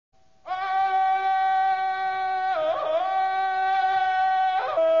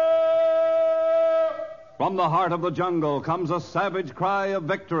From the heart of the jungle comes a savage cry of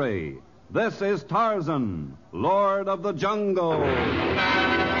victory. This is Tarzan, Lord of the Jungle.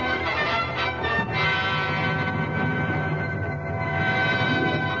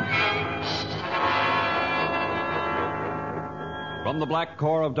 From the black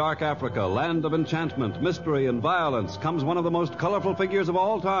core of dark Africa, land of enchantment, mystery, and violence, comes one of the most colorful figures of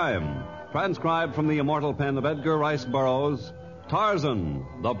all time. Transcribed from the immortal pen of Edgar Rice Burroughs, Tarzan,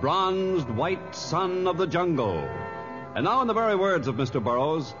 the bronzed white son of the jungle. And now, in the very words of Mr.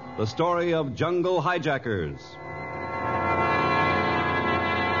 Burroughs, the story of jungle hijackers.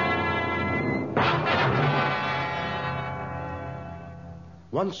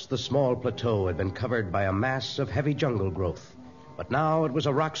 Once the small plateau had been covered by a mass of heavy jungle growth, but now it was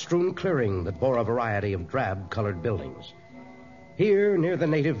a rock-strewn clearing that bore a variety of drab-colored buildings. Here, near the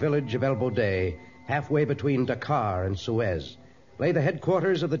native village of El Bodé, halfway between Dakar and Suez, lay the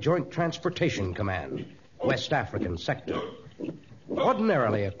headquarters of the Joint Transportation Command, West African Sector.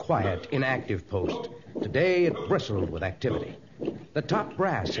 Ordinarily a quiet, inactive post, today it bristled with activity. The top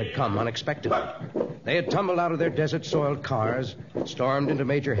brass had come unexpectedly. They had tumbled out of their desert-soiled cars, stormed into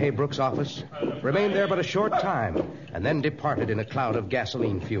Major Haybrook's office, remained there but a short time, and then departed in a cloud of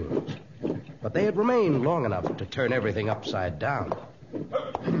gasoline fumes. But they had remained long enough to turn everything upside down.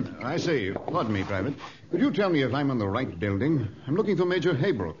 I say, pardon me, Private. Could you tell me if I'm in the right building? I'm looking for Major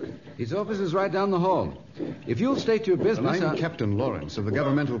Haybrook. His office is right down the hall. If you'll state your business... I'm Captain Lawrence of the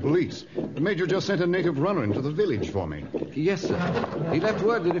governmental police. The Major just sent a native runner into the village for me. Yes, sir. He left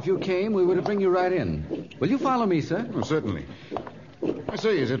word that if you came, we were to bring you right in. Will you follow me, sir? Oh, certainly. I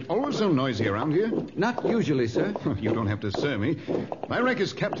say, is it always so noisy around here? Not usually, sir. You don't have to sir me. My rank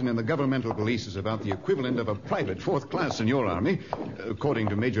as captain in the governmental police is about the equivalent of a private fourth class in your army, according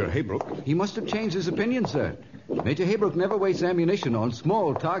to Major Haybrook. He must have changed his opinion, sir. Major Haybrook never wastes ammunition on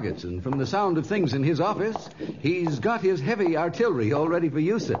small targets, and from the sound of things in his office, he's got his heavy artillery all ready for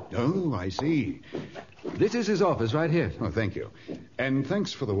use, sir. Oh, I see. This is his office right here. Oh, thank you. And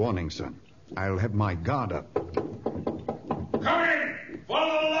thanks for the warning, son. I'll have my guard up. Come in! For the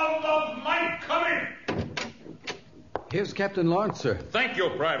love of Mike, come in! Here's Captain Lawrence, sir. Thank you,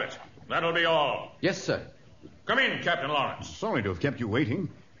 Private. That'll be all. Yes, sir. Come in, Captain Lawrence. Sorry to have kept you waiting.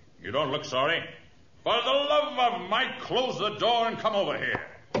 You don't look sorry. For the love of Mike, close the door and come over here.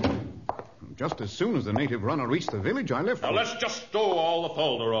 Just as soon as the native runner reached the village, I left. Now, let's just stow all the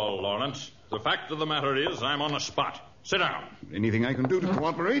folderol, Lawrence. The fact of the matter is, I'm on the spot. Sit down. Anything I can do to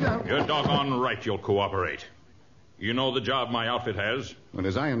cooperate? You're doggone right you'll cooperate. You know the job my outfit has? Well,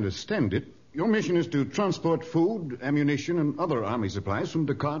 as I understand it, your mission is to transport food, ammunition, and other army supplies from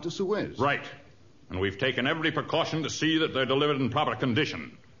Dakar to Suez. Right. And we've taken every precaution to see that they're delivered in proper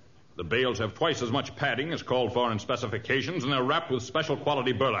condition. The bales have twice as much padding as called for in specifications, and they're wrapped with special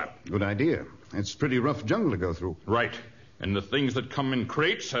quality burlap. Good idea. It's pretty rough jungle to go through. Right. And the things that come in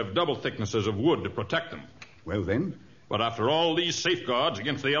crates have double thicknesses of wood to protect them. Well, then? But after all these safeguards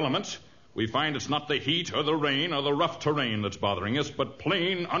against the elements, we find it's not the heat or the rain or the rough terrain that's bothering us, but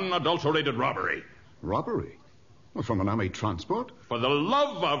plain, unadulterated robbery. Robbery? Well, from an army transport? For the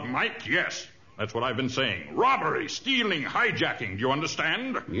love of Mike, yes. That's what I've been saying. Robbery, stealing, hijacking. Do you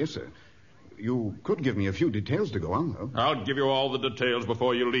understand? Yes, sir. You could give me a few details to go on, though. I'll give you all the details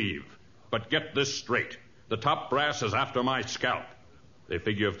before you leave. But get this straight. The top brass is after my scalp. They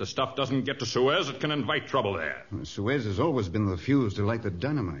figure if the stuff doesn't get to Suez, it can invite trouble there. Well, Suez has always been the fuse to light the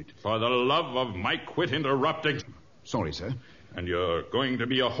dynamite. For the love of Mike, quit interrupting. Sorry, sir. And you're going to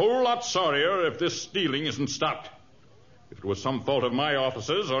be a whole lot sorrier if this stealing isn't stopped. If it was some fault of my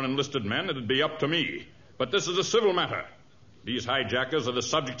officers or enlisted men, it'd be up to me. But this is a civil matter. These hijackers are the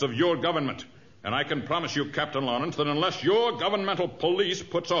subjects of your government. And I can promise you, Captain Lawrence, that unless your governmental police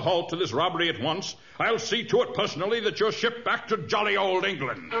puts a halt to this robbery at once, I'll see to it personally that you're shipped back to jolly old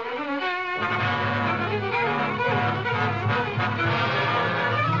England.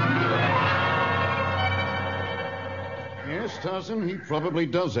 Yes, Tarzan, he probably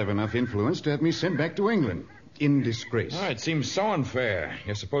does have enough influence to have me sent back to England. In disgrace. Oh, it seems so unfair.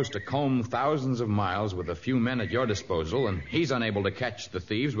 You're supposed to comb thousands of miles with a few men at your disposal, and he's unable to catch the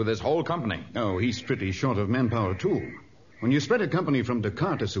thieves with his whole company. Oh, he's pretty short of manpower, too. When you spread a company from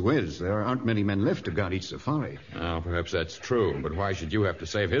Dakar to Suez, there aren't many men left to guard each safari. Oh, perhaps that's true, but why should you have to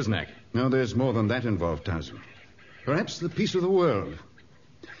save his neck? No, there's more than that involved, Tarzan. Perhaps the peace of the world.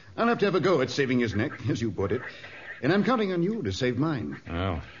 I'll have to have a go at saving his neck, as you put it. And I'm counting on you to save mine.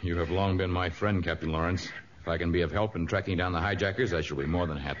 Well, you have long been my friend, Captain Lawrence. If I can be of help in tracking down the hijackers, I shall be more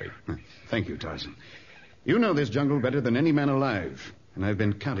than happy. Thank you, Tarzan. You know this jungle better than any man alive, and I've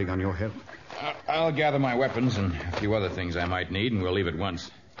been counting on your help. I'll gather my weapons and a few other things I might need, and we'll leave at once.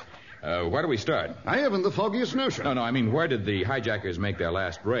 Where do we start? I haven't the foggiest notion. No, I mean, where did the hijackers make their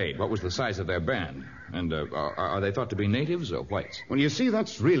last raid? What was the size of their band? And are they thought to be natives or whites? Well, you see,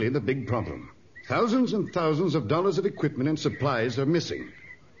 that's really the big problem. Thousands and thousands of dollars of equipment and supplies are missing.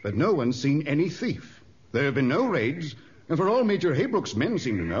 But no one's seen any thief. There have been no raids, and for all Major Haybrook's men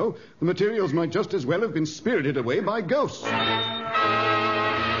seem to know, the materials might just as well have been spirited away by ghosts.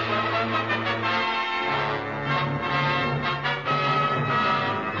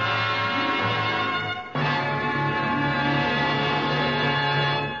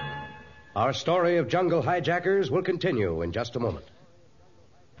 Our story of jungle hijackers will continue in just a moment.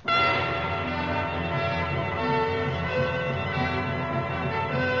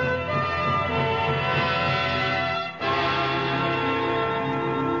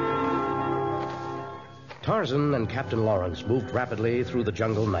 Tarzan and Captain Lawrence moved rapidly through the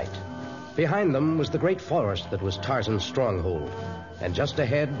jungle night. Behind them was the great forest that was Tarzan's stronghold. And just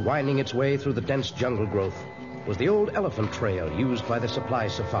ahead, winding its way through the dense jungle growth, was the old elephant trail used by the supply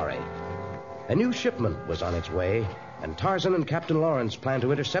safari. A new shipment was on its way, and Tarzan and Captain Lawrence planned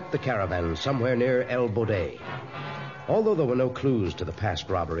to intercept the caravan somewhere near El Bodeh. Although there were no clues to the past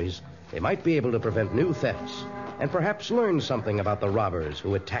robberies, they might be able to prevent new thefts and perhaps learn something about the robbers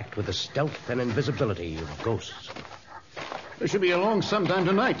who attacked with the stealth and invisibility of ghosts. They should be along sometime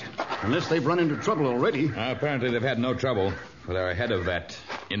tonight, unless they've run into trouble already. Apparently they've had no trouble, for they're ahead of that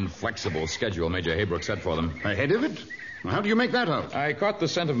inflexible schedule Major Haybrook set for them. Ahead of it? Well, how do you make that out? I caught the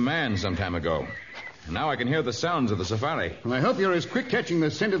scent of man some time ago. And now I can hear the sounds of the safari. Well, I hope you're as quick catching the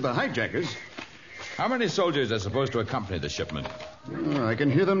scent of the hijackers. How many soldiers are supposed to accompany the shipment? Oh, I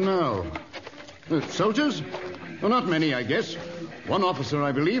can hear them now. Soldiers? Well, not many, I guess. One officer,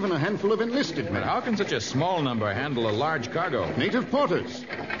 I believe, and a handful of enlisted men. But how can such a small number handle a large cargo? Native porters.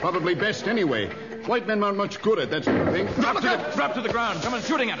 Probably best anyway. White men aren't much good at that sort of thing. Drop to the ground. Someone's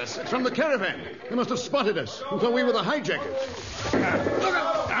shooting at us. It's from the caravan. They must have spotted us and thought we were the hijackers. Look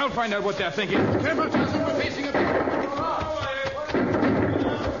out! I'll find out what they're thinking. Careful, Tarzan. We're facing a big...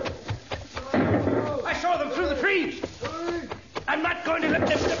 I saw them through the trees. I'm not going to let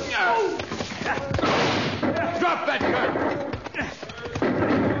them... Drop that gun!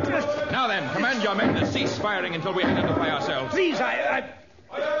 Now then, command your men to cease firing until we identify ourselves. Please,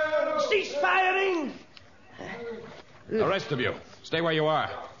 cease firing! The rest of you, stay where you are.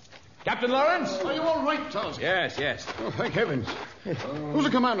 Captain Lawrence? Are you all right, Tarzan? Yes. Oh, thank heavens. Who's the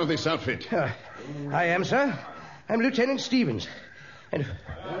commander of this outfit? I am, sir. I'm Lieutenant Stevens. And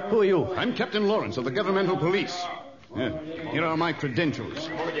who are you? I'm Captain Lawrence of the governmental police. Here are my credentials.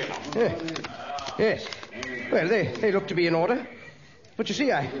 Yes. Well, they look to be in order. But you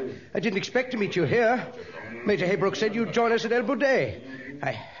see, I didn't expect to meet you here. Major Haybrook said you'd join us at El Bodeh.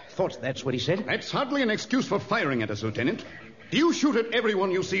 I thought that's what he said. That's hardly an excuse for firing at us, Lieutenant. Do you shoot at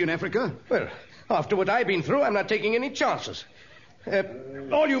everyone you see in Africa? Well, after what I've been through, I'm not taking any chances.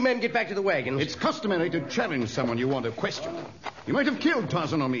 All you men get back to the wagons. It's customary to challenge someone you want to question. You might have killed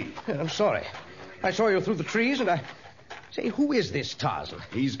Tarzan or me. I'm sorry. I saw you through the trees, and I... Say, who is this Tarzan?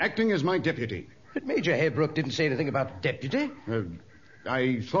 He's acting as my deputy. But Major Haybrook didn't say anything about deputy.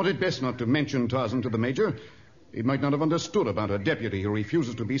 I thought it best not to mention Tarzan to the Major. He might not have understood about a deputy who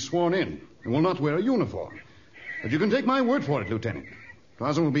refuses to be sworn in and will not wear a uniform. But you can take my word for it, Lieutenant.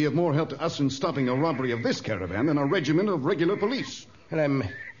 Tarzan will be of more help to us in stopping a robbery of this caravan than a regiment of regular police. And I'm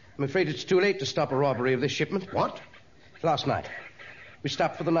afraid it's too late to stop a robbery of this shipment. What? Last night. We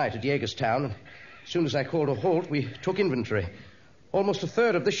stopped for the night at Jagerstown, and as soon as I called a halt, we took inventory. Almost a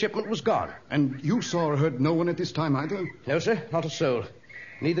third of the shipment was gone. And you saw or heard no one at this time either? No, sir, not a soul.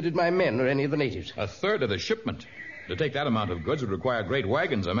 Neither did my men or any of the natives. A third of the shipment? To take that amount of goods would require great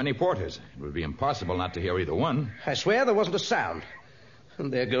wagons or many porters. It would be impossible not to hear either one. I swear there wasn't a sound.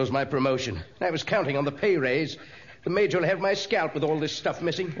 And there goes my promotion. I was counting on the pay raise. The Major will have my scalp with all this stuff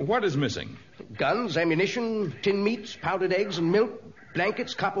missing. What is missing? Guns, ammunition, tin meats, powdered eggs and milk,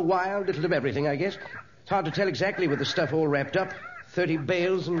 blankets, copper wire, a little of everything, I guess. It's hard to tell exactly with the stuff all wrapped up. 30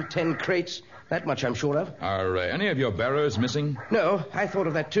 bales and 10 crates. That much I'm sure of. Are any of your bearers missing? No, I thought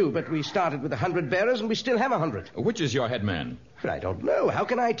of that too, but we started with 100 bearers and we still have 100. Which is your head man? But I don't know. How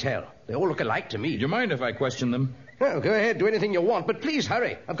can I tell? They all look alike to me. Do you mind if I question them? No, go ahead. Do anything you want, but please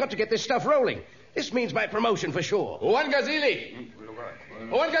hurry. I've got to get this stuff rolling. This means my promotion for sure. Owen Gazili!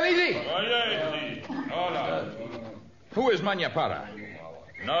 Owen Gazili! Who is Manyapara?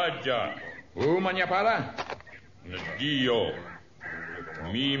 Naja. Who, Manyapara? Nadio.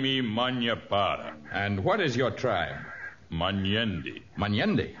 Mimi Manyapara. And what is your tribe? Manyende.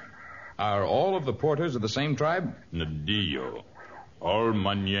 Manyende? Are all of the porters of the same tribe? Nadio. All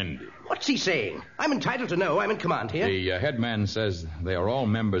Manyendi. What's he saying? I'm entitled to know. I'm in command here. The headman says they are all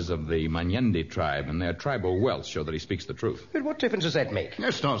members of the Manyendi tribe, and their tribal wealth show that he speaks the truth. But what difference does that make?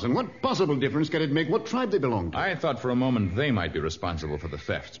 Yes, Tarzan, what possible difference can it make what tribe they belong to? I thought for a moment they might be responsible for the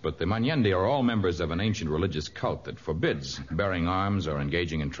thefts, but the Manyendi are all members of an ancient religious cult that forbids bearing arms or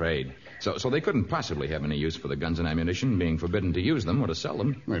engaging in trade. So they couldn't possibly have any use for the guns and ammunition, being forbidden to use them or to sell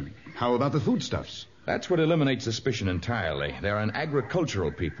them. Well, how about the foodstuffs? That's what eliminates suspicion entirely. They're an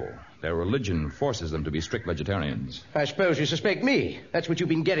agricultural people. Their religion forces them to be strict vegetarians. I suppose you suspect me. That's what you've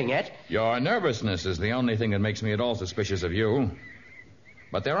been getting at. Your nervousness is the only thing that makes me at all suspicious of you.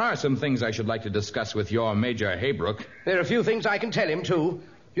 But there are some things I should like to discuss with your Major Haybrook. There are a few things I can tell him, too.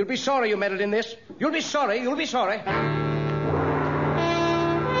 You'll be sorry you meddled in this. You'll be sorry. You'll be sorry.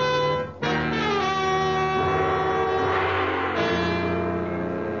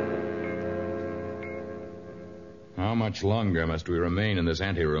 How much longer must we remain in this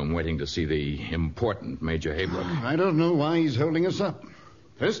anteroom waiting to see the important Major Haybrook? I don't know why he's holding us up.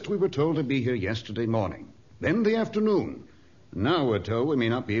 First, we were told to be here yesterday morning. Then the afternoon. Now we're told we may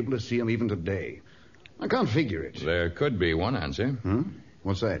not be able to see him even today. I can't figure it. There could be one answer.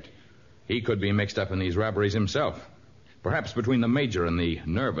 What's that? He could be mixed up in these robberies himself. Perhaps between the major and the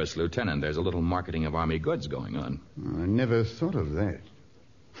nervous lieutenant, there's a little marketing of army goods going on. I never thought of that.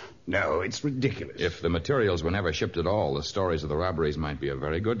 No, it's ridiculous. If the materials were never shipped at all, the stories of the robberies might be a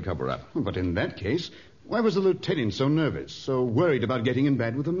very good cover-up. But in that case, why was the lieutenant so nervous, so worried about getting in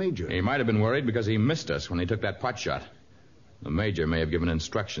bad with the major? He might have been worried because he missed us when he took that pot shot. The major may have given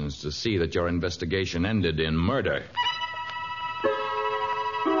instructions to see that your investigation ended in murder.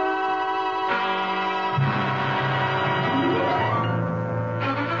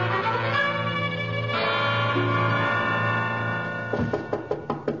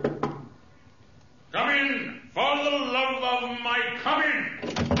 Come in! For the love of Mike, come in!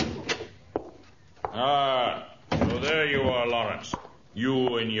 So there you are, Lawrence.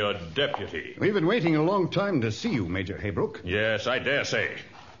 You and your deputy. We've been waiting a long time to see you, Major Haybrook. Yes, I dare say.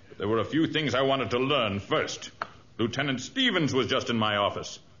 But there were a few things I wanted to learn first. Lieutenant Stevens was just in my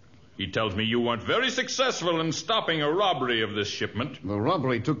office. He tells me you weren't very successful in stopping a robbery of this shipment. The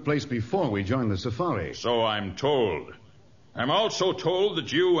robbery took place before we joined the safari. So I'm told. I'm also told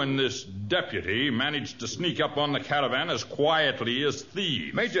that you and this deputy managed to sneak up on the caravan as quietly as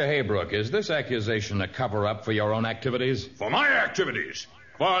thieves. Major Haybrook, is this accusation a cover-up for your own activities? For my activities?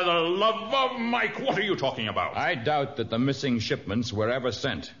 For the love of Mike, what are you talking about? I doubt that the missing shipments were ever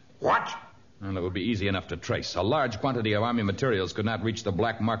sent. What? And it would be easy enough to trace. A large quantity of army materials could not reach the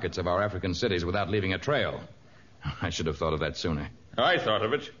black markets of our African cities without leaving a trail. I should have thought of that sooner. I thought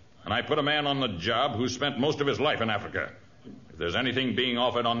of it, and I put a man on the job who spent most of his life in Africa. If there's anything being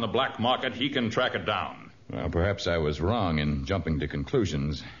offered on the black market, he can track it down. Well, perhaps I was wrong in jumping to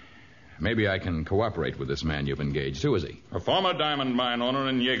conclusions. Maybe I can cooperate with this man you've engaged. Who is he? A former diamond mine owner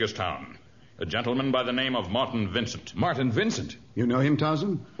in Jagerstown. A gentleman by the name of Martin Vincent. Martin Vincent? You know him,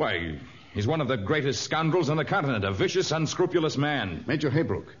 Tarzan? Why, he's one of the greatest scoundrels on the continent. A vicious, unscrupulous man. Major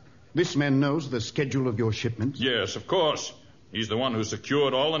Haybrook, this man knows the schedule of your shipments? Yes, of course. He's the one who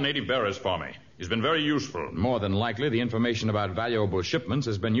secured all the native bearers for me. He's been very useful. More than likely, the information about valuable shipments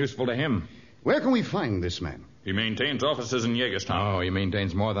has been useful to him. Where can we find this man? He maintains offices in Jagerstown. Oh, he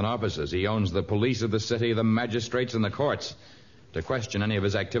maintains more than offices. He owns the police of the city, the magistrates, and the courts. To question any of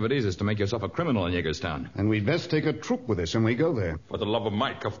his activities is to make yourself a criminal in Jagerstown. And we'd best take a troop with us when we go there. For the love of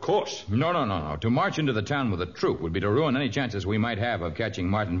Mike, of course. No. To march into the town with a troop would be to ruin any chances we might have of catching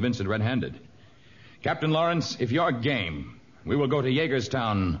Martin Vincent red-handed. Captain Lawrence, if you're game, we will go to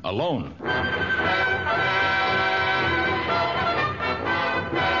Jagerstown alone.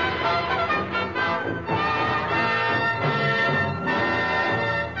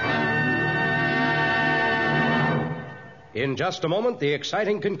 In just a moment, the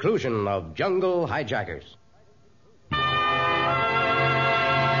exciting conclusion of Jungle Hijackers.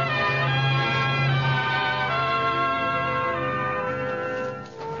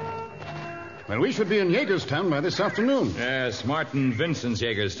 Well, we should be in Jagerstown by this afternoon. Yes, Martin Vincent's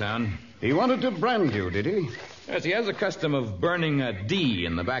Jagerstown. He wanted to brand you, did he? Yes, he has a custom of burning a D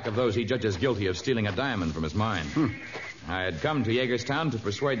in the back of those he judges guilty of stealing a diamond from his mine. I had come to Jagerstown to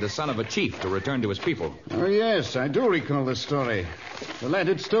persuade the son of a chief to return to his people. Oh, yes, I do recall the story. The lad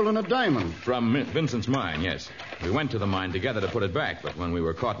had stolen a diamond. From Vincent's mine, yes. We went to the mine together to put it back, but when we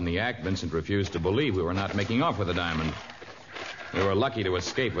were caught in the act, Vincent refused to believe we were not making off with the diamond. We were lucky to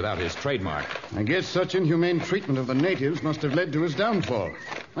escape without his trademark. I guess such inhumane treatment of the natives must have led to his downfall.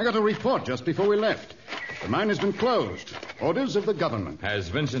 I got a report just before we left. The mine has been closed. Orders of the government. Has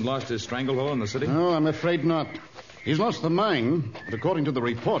Vincent lost his stranglehold in the city? No, I'm afraid not. He's lost the mine, but according to the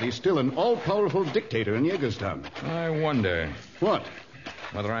report, he's still an all-powerful dictator in Hagerstown. I wonder What?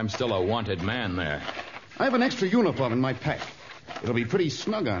 whether I'm still a wanted man there. I have an extra uniform in my pack. It'll be pretty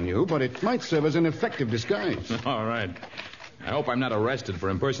snug on you, but it might serve as an effective disguise. All right. I hope I'm not arrested for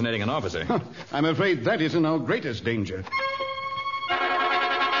impersonating an officer. I'm afraid that isn't our greatest danger.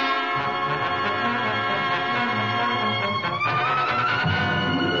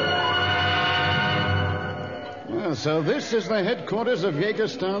 So this is the headquarters of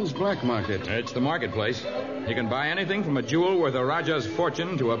Hagerstown's black market. It's the marketplace. You can buy anything from a jewel worth a Raja's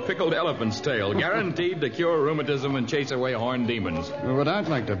fortune to a pickled elephant's tail, guaranteed to cure rheumatism and chase away horned demons. Well, what I'd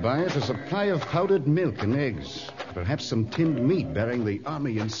like to buy is a supply of powdered milk and eggs. Perhaps some tinned meat bearing the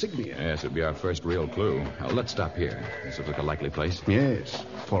Army insignia. Yes, it'd be our first real clue. Let's stop here. This looks like a likely place. Yes,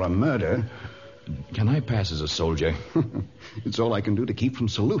 for a murder. Can I pass as a soldier? It's all I can do to keep from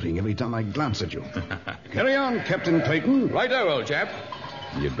saluting every time I glance at you. Carry on, Captain Clayton. Righto, old chap.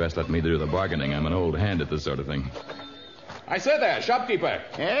 You'd best let me do the bargaining. I'm an old hand at this sort of thing. I say there, shopkeeper.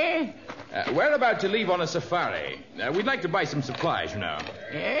 Eh? We're about to leave on a safari. We'd like to buy some supplies, you know.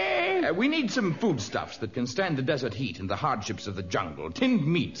 Eh? We need some foodstuffs that can stand the desert heat and the hardships of the jungle. Tinned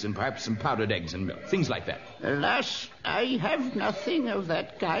meats and perhaps some powdered eggs and milk. Things like that. Alas, I have nothing of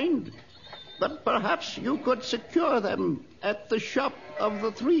that kind. But perhaps you could secure them at the shop of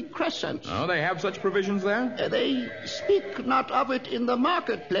the Three Crescents. Oh, they have such provisions there? They speak not of it in the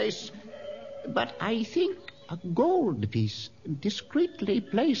marketplace, but I think a gold piece discreetly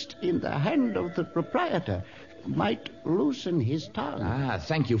placed in the hand of the proprietor might loosen his tongue. Ah,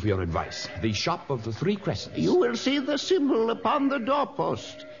 thank you for your advice. The shop of the Three Crescents. You will see the symbol upon the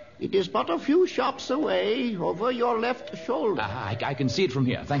doorpost. It is but a few shops away, over your left shoulder. I can see it from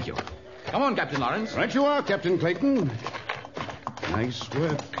here. Thank you. Come on, Captain Lawrence. Right you are, Captain Clayton. Nice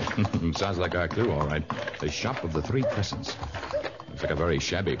work. Sounds like our clue, all right. The shop of the Three Crescents. Looks like a very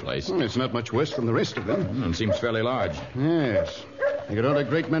shabby place. It's not much worse from the rest of them. And seems fairly large. Yes. You got a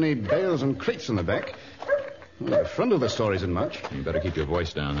great many bales and crates in the back. Well, the front of the store isn't much. You better keep your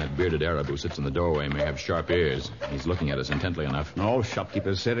voice down. That bearded Arab who sits in the doorway may have sharp ears. He's looking at us intently enough. All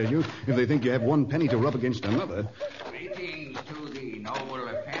shopkeepers said at you if they think you have one penny to rub against another. Greetings to the noble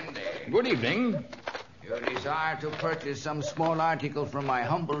Effendi. Good evening. You desire to purchase some small article from my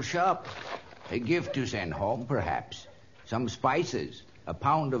humble shop? A gift to send home, perhaps. Some spices. A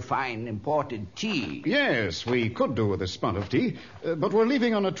pound of fine imported tea. Yes, we could do with a spot of tea, but we're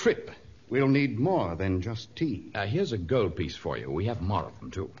leaving on a trip. We'll need more than just tea. Here's a gold piece for you. We have more of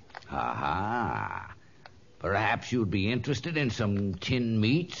them, too. Aha. Perhaps you'd be interested in some tinned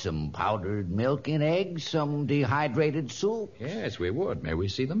meat, some powdered milk and eggs, some dehydrated soup. Yes, we would. May we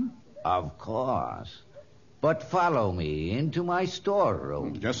see them? Of course. But follow me into my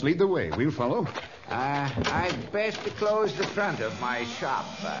storeroom. Just lead the way. We'll follow. I'd best to close the front of my shop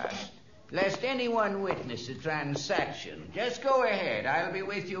first, lest anyone witness the transaction. Just go ahead. I'll be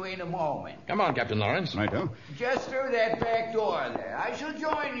with you in a moment. Come on, Captain Lawrence. Righto. Just through that back door there. I shall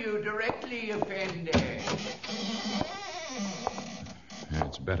join you directly, Effendi.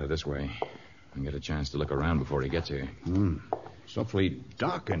 It's better this way. I get a chance to look around before he gets here. It's awfully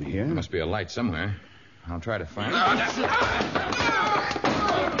dark in here. There must be a light somewhere. I'll try to find it.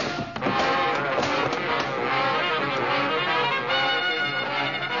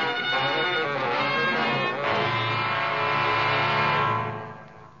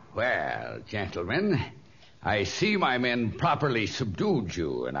 Well, gentlemen, I see my men properly subdued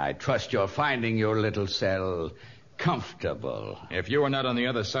you, and I trust you're finding your little cell comfortable. If you were not on the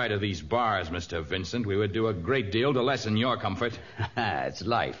other side of these bars, Mr. Vincent, we would do a great deal to lessen your comfort. It's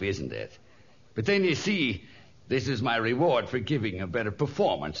life, isn't it? But then you see, this is my reward for giving a better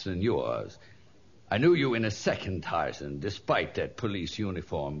performance than yours. I knew you in a second, Tarzan, despite that police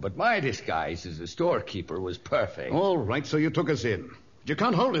uniform, but my disguise as a storekeeper was perfect. All right, so you took us in. But you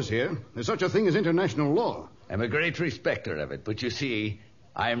can't hold us here. There's such a thing as international law. I'm a great respecter of it, but you see,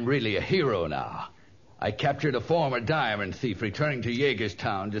 I'm really a hero now. I captured a former diamond thief returning to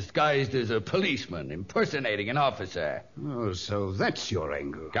Hagerstown disguised as a policeman, impersonating an officer. Oh, so that's your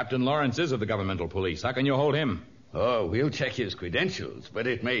angle. Captain Lawrence is of the governmental police. How can you hold him? Oh, we'll check his credentials, but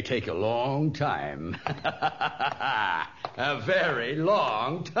it may take a long time. A very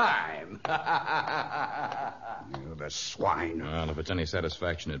long time. You the swine. Well, if it's any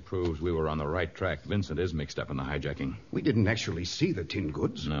satisfaction, it proves we were on the right track. Vincent is mixed up in the hijacking. We didn't actually see the tin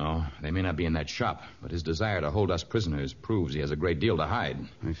goods. No, they may not be in that shop, but his desire to hold us prisoners proves he has a great deal to hide.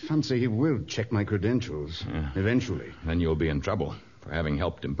 I fancy he will check my credentials. Yeah. Eventually. Then you'll be in trouble for having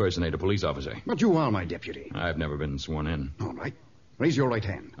helped impersonate a police officer. But you are my deputy. I've never been sworn in. All right. Raise your right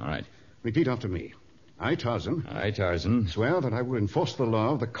hand. All right. Repeat after me. I, Tarzan, I, Tarzan, swear that I will enforce the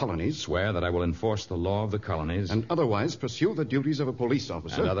law of the colonies. swear that I will enforce the law of the colonies. And otherwise pursue the duties of a police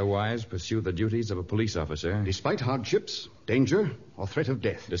officer. And otherwise pursue the duties of a police officer. Despite hardships, danger, or threat of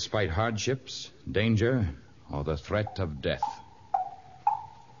death. Despite hardships, danger, or the threat of death.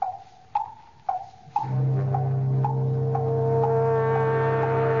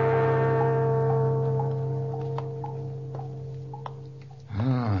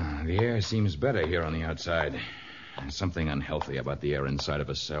 The air seems better here on the outside. There's something unhealthy about the air inside of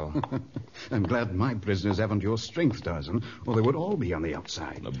a cell. I'm glad my prisoners haven't your strength, Tarzan, or they would all be on the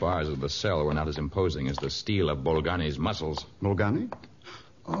outside. The bars of the cell were not as imposing as the steel of Bolgani's muscles. Bolgani?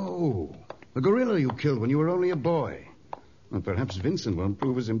 Oh, the gorilla you killed when you were only a boy. Well, perhaps Vincent won't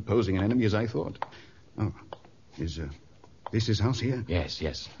prove as imposing an enemy as I thought. Oh, is this his house here? Yes.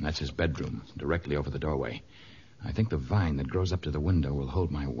 And that's his bedroom, directly over the doorway. I think the vine that grows up to the window will hold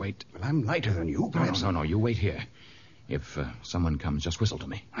my weight. Well, I'm lighter than you, perhaps. No. You wait here. If someone comes, just whistle to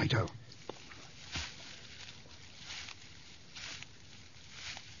me. Righto.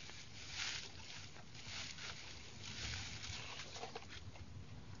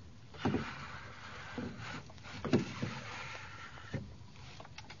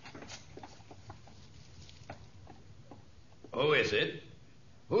 Who is it?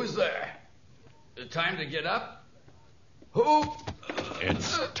 Who's there? Time to get up? Who?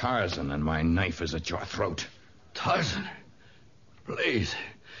 It's Tarzan, and my knife is at your throat. Tarzan, please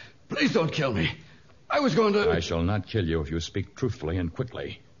don't kill me. I was going to... I shall not kill you if you speak truthfully and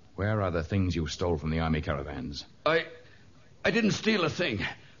quickly. Where are the things you stole from the army caravans? I didn't steal a thing.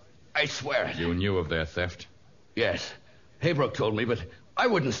 I swear it. You knew of their theft? Yes. Haybrook told me, but I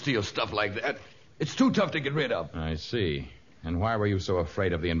wouldn't steal stuff like that. It's too tough to get rid of. I see. And why were you so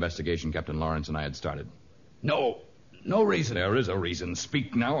afraid of the investigation Captain Lawrence and I had started? No reason. There is a reason.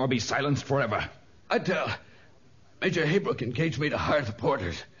 Speak now or be silenced forever. I tell. Major Haybrook engaged me to hire the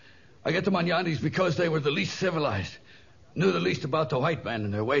porters. I get the Manyandis because they were the least civilized. Knew the least about the white man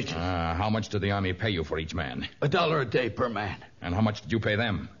and their wages. How much did the army pay you for each man? $1 a day per man. And how much did you pay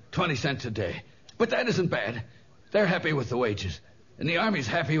them? 20 cents a day. But that isn't bad. They're happy with the wages. And the army's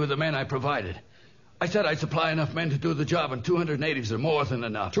happy with the men I provided. I said I'd supply enough men to do the job, and 200 natives are more than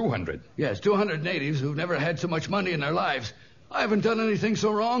enough. 200? Yes, 200 natives who've never had so much money in their lives. I haven't done anything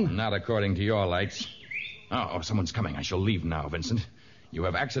so wrong. Not according to your lights. Oh, someone's coming. I shall leave now, Vincent. You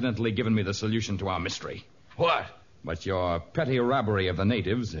have accidentally given me the solution to our mystery. What? But your petty robbery of the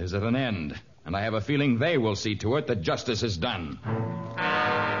natives is at an end, and I have a feeling they will see to it that justice is done.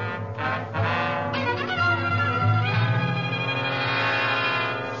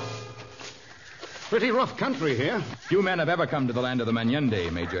 Pretty rough country here. Few men have ever come to the land of the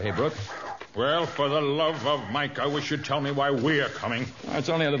Manyende, Major Haybrook. Well, for the love of Mike, I wish you'd tell me why we're coming. It's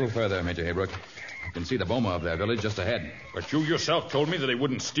only a little further, Major Haybrook. You can see the boma of their village just ahead. But you yourself told me that they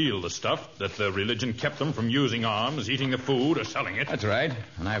wouldn't steal the stuff, that the religion kept them from using arms, eating the food, or selling it. That's right.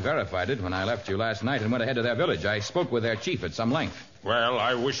 And I verified it when I left you last night and went ahead to their village. I spoke with their chief at some length. Well,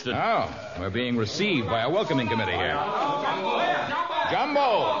 I wish that... Oh, we're being received by a welcoming committee here.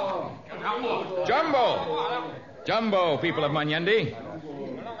 Jumbo! Jumbo, people of Manyende.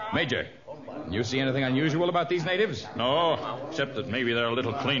 Major, you see anything unusual about these natives? No, except that maybe they're a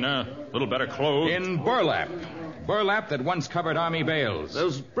little cleaner, a little better clothed. In burlap. Burlap that once covered army bales.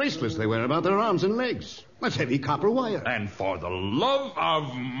 Those bracelets they wear about their arms and legs. That's heavy copper wire. And for the love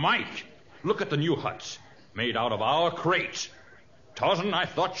of Mike, look at the new huts, made out of our crates. Tarzan, I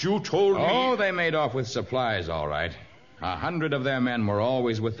thought you told me... Oh, they made off with supplies, all right. 100 of their men were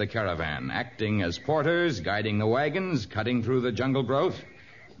always with the caravan, acting as porters, guiding the wagons, cutting through the jungle growth.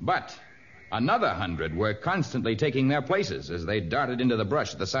 But another 100 were constantly taking their places as they darted into the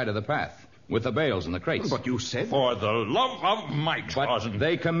brush at the side of the path, with the bales and the crates. But you said... For the love of Mike, Tarzan. But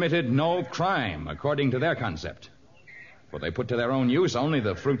they committed no crime, according to their concept. For they put to their own use only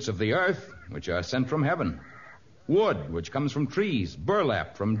the fruits of the earth, which are sent from heaven. Wood, which comes from trees.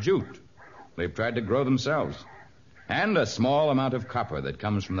 Burlap from jute. They've tried to grow themselves. And a small amount of copper that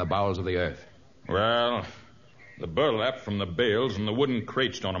comes from the bowels of the earth. Well, the burlap from the bales and the wooden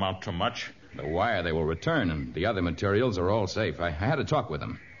crates don't amount to much. The wire they will return, and the other materials are all safe. I had a talk with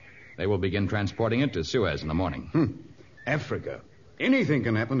them. They will begin transporting it to Suez in the morning. Africa. Anything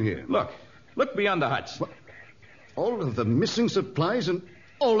can happen here. Look beyond the huts. What? All of the missing supplies and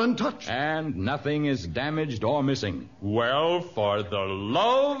all untouched. And nothing is damaged or missing. Well, for the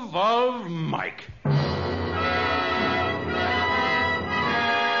love of Mike.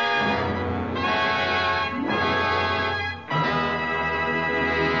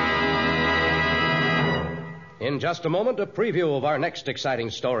 In just a moment, a preview of our next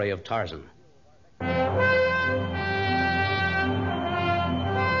exciting story of Tarzan.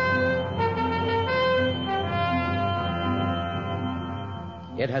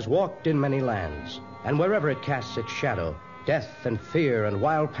 It has walked in many lands, and wherever it casts its shadow, death and fear and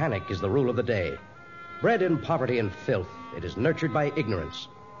wild panic is the rule of the day. Bred in poverty and filth, it is nurtured by ignorance,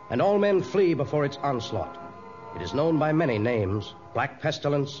 and all men flee before its onslaught. It is known by many names: Black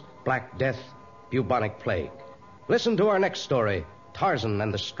Pestilence, Black Death, Bubonic Plague. Listen to our next story, Tarzan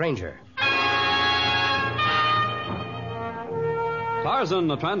and the Stranger. Tarzan,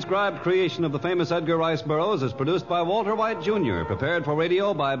 a transcribed creation of the famous Edgar Rice Burroughs, is produced by Walter White, Jr., prepared for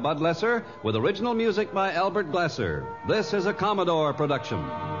radio by Bud Lesser, with original music by Albert Glasser. This is a Commodore production.